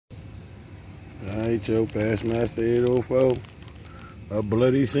Alright, yo, Bassmaster 804. A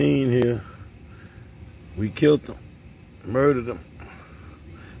bloody scene here. We killed them, murdered them,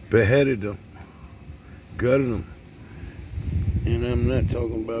 beheaded them, gutted them. And I'm not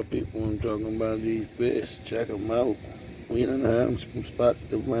talking about people, I'm talking about these fish. Check them out. We done have some spots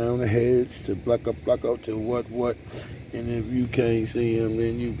to round the heads, to pluck up to what. And if you can't see them,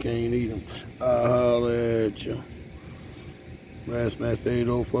 then you can't eat them. I'll holler at you. Bassmaster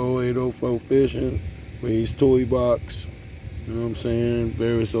 804 Fishing, Ray's Toy Box, you know what I'm saying?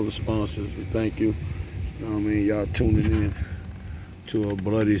 Various other sponsors. We thank you. You know what I mean? Y'all tuning in to a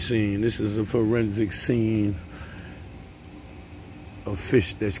bloody scene. This is a forensic scene of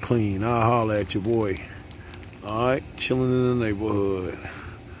fish that's clean. I'll holler at your boy. Alright, chilling in the neighborhood.